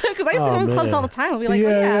it. Because I used to go to clubs man. all the time. I'll be like,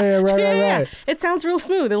 Yeah, right. It sounds real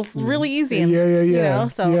smooth. It's really easy. And, Yeah. You know,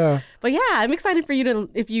 so, Yeah. but yeah, I'm excited for you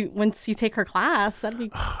to once you take her class, that'd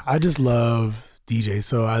be. I just love DJs.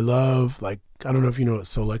 So I love, like, I don't know if you know what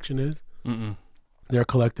Selection is. Mm-mm. They're a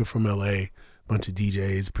collective from LA, bunch of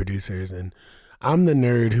DJs, producers, and I'm the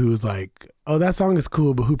nerd who's like, oh, that song is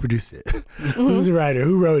cool, but who produced it? Who's the writer?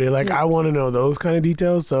 Who wrote it? Like, I want to know those kind of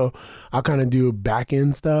details. So I'll kind of do back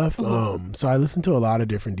end stuff. So I listen to a lot of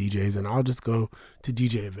different DJs, and I'll just go to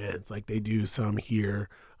DJ events. Like, they do some here.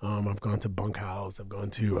 I've gone to Bunkhouse. I've gone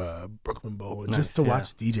to Brooklyn Bowl, and just to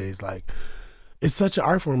watch DJs. Like, it's such an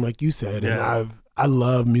art form, like you said, and I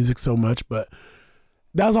love music so much. But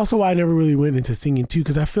that was also why I never really went into singing too,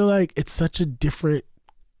 because I feel like it's such a different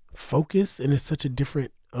focus, and it's such a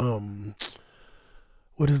different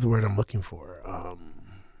what is the word I'm looking for?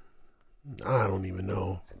 I don't even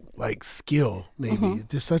know. Like skill, maybe.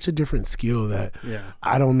 It's just such a different skill that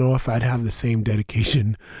I don't know if I'd have the same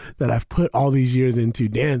dedication that I've put all these years into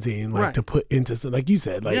dancing, like to put into, like you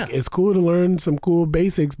said, like it's cool to learn some cool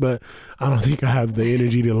basics, but I don't think I have the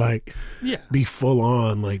energy to like be full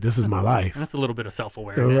on, like this is my life. That's a little bit of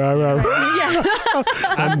self-awareness. Right.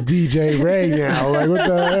 I'm DJ Ray now. Like, what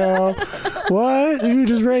the hell? What? You were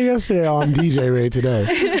just Ray yesterday. Oh, I'm DJ Ray today.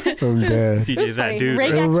 I'm dead. DJ That's that funny. dude. Ray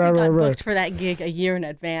actually Right, got right. booked for that gig a year in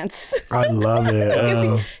advance. I love it.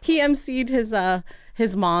 Because he emceed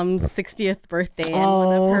his mom's 60th birthday, and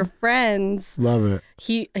one of her friends, Love it.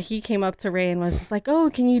 he came up to Ray and was just like, "Oh,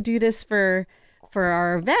 can you do this for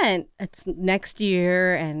our event? It's next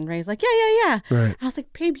year." And Ray's like, "Yeah." Right. I was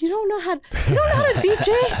like, "Babe, you don't know how to DJ?"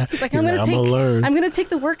 He's like, He's like, "I'm gonna learn." I'm gonna take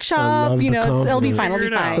the I workshop. love You the know, it'll be confidence. fine. It'll be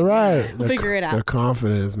Figure it out. fine. Right. We'll figure it out. The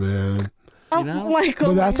confidence, man. Oh my God.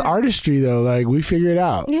 But that's artistry, though. Like, we figure it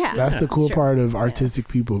out. Yeah. That's the cool true. part of artistic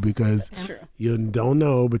people, because true. you don't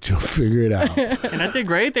know, but you'll figure it out. And I did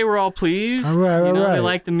great. They were all pleased. Right. They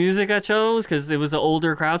liked the music I chose because it was an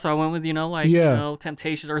older crowd. So I went with,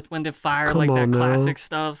 Temptations, Earth, Wind, and Fire, Come like that on now. classic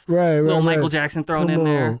stuff. Right. Little Michael Jackson thrown in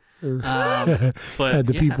there. But Had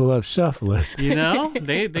the people up shuffling.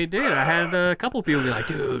 they did. I had a couple people be like,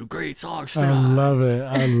 dude, great song. I love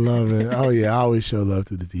it. Oh, yeah. I always show love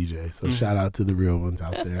to the DJ. So shout out to the real ones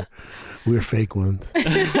out there. We're fake ones.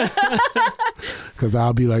 Because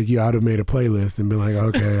I'll be like, I'd have made a playlist and been like,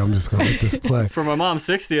 okay, I'm just going to let this play. For my mom's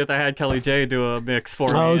 60th, I had Kelly J do a mix for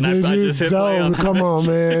me. Oh, and did I you? just hit play on that. Come on,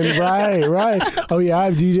 man. Right. Oh, yeah, I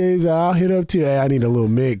have DJs I'll hit up too. Hey, I need a little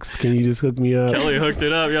mix. Can you just hook me up? Kelly hooked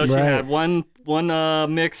it up. Yo, she had one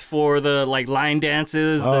mix for the like line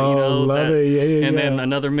dances. Love it. Yeah. And then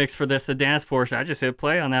another mix for the dance portion. I just hit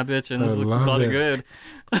play on that bitch and it was looking good.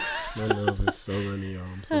 My nose is so runny, y'all.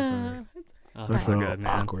 I'm so sorry. Oh, I feel good,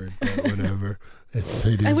 man. awkward, but whatever. It is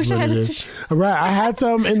I wish I what had it a is. tissue. Right, I had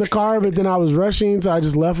some in the car, but then I was rushing, so I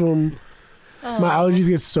just left them. My allergies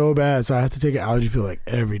get so bad, so I have to take an allergy pill like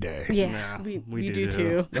every day. Yeah, we do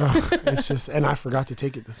too. It's just, and I forgot to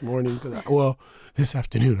take it this morning. This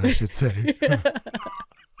afternoon, I should say.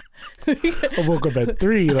 I woke up at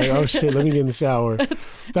 3, like, oh shit, let me get in the shower.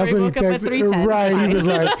 That's when he texted me. Right, he was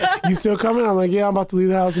like, you still coming? I'm like, yeah, I'm about to leave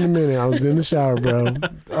the house in a minute. I was in the shower, bro.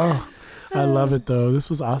 Oh, I love it though. This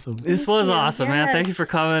was awesome. This was awesome, man. Thank you for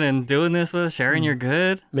coming and doing this with us, sharing your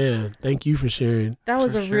good. Man, thank you for sharing. That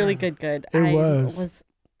was a really good. It was.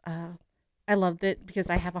 I loved it because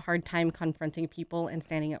I have a hard time confronting people and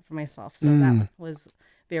standing up for myself. So that was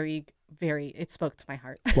very, very, it spoke to my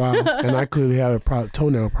heart. Wow. And I clearly have a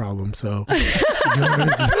toenail problem, so.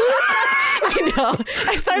 I know.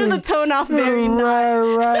 I started the tone off very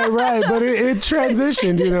nice. Right. But it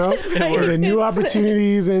transitioned, And then new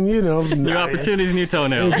opportunities and, New opportunities, new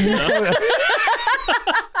toenails.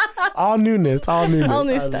 All newness. All new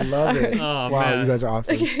I stuff. love it. Oh, wow, man. you guys are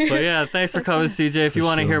awesome. But yeah, thanks for coming, CJ. If you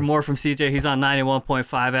want to hear more from CJ, he's on 91.5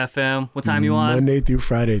 FM. What time you on? Monday through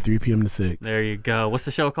Friday, 3 p.m. to 6. There you go. What's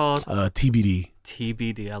the show called? TBD.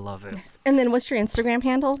 TBD. I love it. Yes. And then what's your Instagram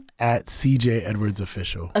handle? At CJ Edwards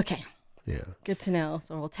Official. Okay. Yeah. Good to know.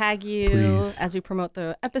 So we'll tag you Please. as we promote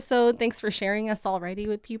the episode. Thanks for sharing us already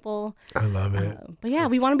with people. I love it. But yeah,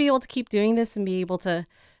 we want to be able to keep doing this and be able to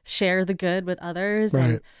share the good with others. Right.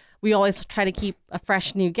 And we always try to keep a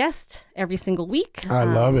fresh new guest every single week. I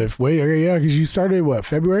love it. Wait, yeah, because you started,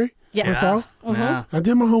 February? Yes. That's all? Yeah. I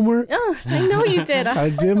did my homework. Oh, I know you did. I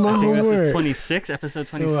did my I think this is homework. 26, episode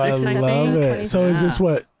 26. I love it. So is this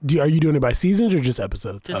what? Are you doing it by seasons or just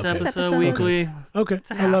episodes? Just Okay. episode weekly. Okay.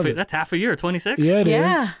 It's I love it. That's half a year, 26. Yeah, it is.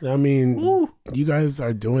 Yeah. I mean, you guys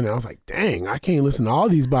are doing it. I was like, dang, I can't listen to all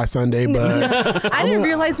these by Sunday, but I didn't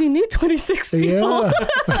realize we knew 26 people. yeah.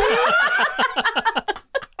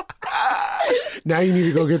 Now you need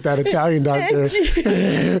to go get that Italian doctor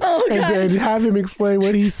and have him explain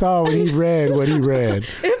what he saw when he read what he read.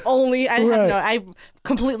 If only. I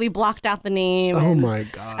completely blocked out the name. Oh my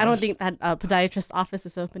God. I don't think that podiatrist office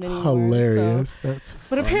is open anymore. Hilarious. So. That's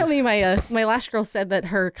But apparently my last girl said that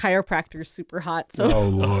her chiropractor is super hot. So oh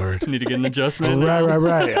Lord. Need to get an adjustment.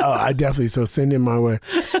 Right. Oh, I definitely. So send him my way.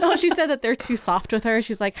 she said that they're too soft with her.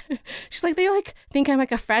 She's like they think I'm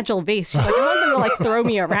like a fragile vase. She's like, I want them to like throw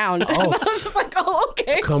me around. And I was just like, oh,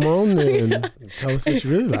 okay. Come on then. Tell us what you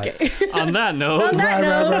really like. Okay. On that note,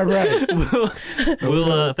 Right.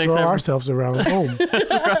 we'll throw ourselves around home.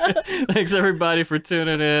 That's right. Thanks everybody for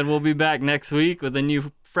tuning in. We'll be back next week with a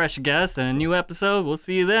new fresh guest and a new episode. We'll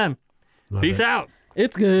see you then. Peace out.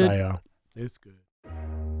 It's good. Bye, y'all. It's good.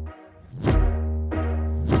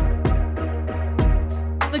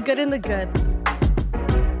 The good and the good.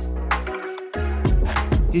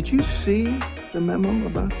 Did you see the memo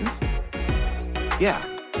about this? Yeah,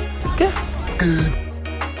 It's good.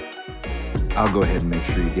 I'll go ahead and make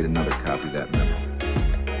sure you get another copy of that memo.